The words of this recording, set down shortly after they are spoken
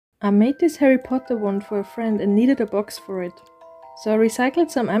I made this Harry Potter one for a friend and needed a box for it. So I recycled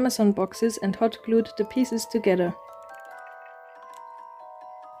some Amazon boxes and hot glued the pieces together.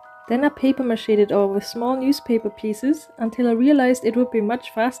 Then I paper mached it all with small newspaper pieces until I realized it would be much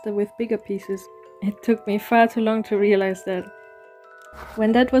faster with bigger pieces. It took me far too long to realize that.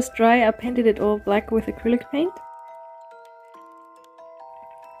 When that was dry, I painted it all black with acrylic paint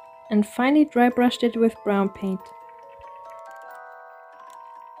and finally dry brushed it with brown paint.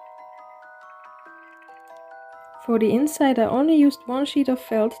 For the inside I only used one sheet of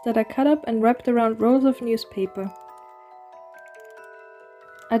felt that I cut up and wrapped around rolls of newspaper.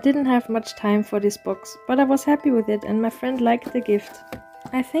 I didn't have much time for this box, but I was happy with it and my friend liked the gift.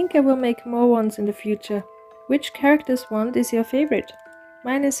 I think I will make more ones in the future. Which character's wand is your favorite?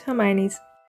 Mine is Hermione's.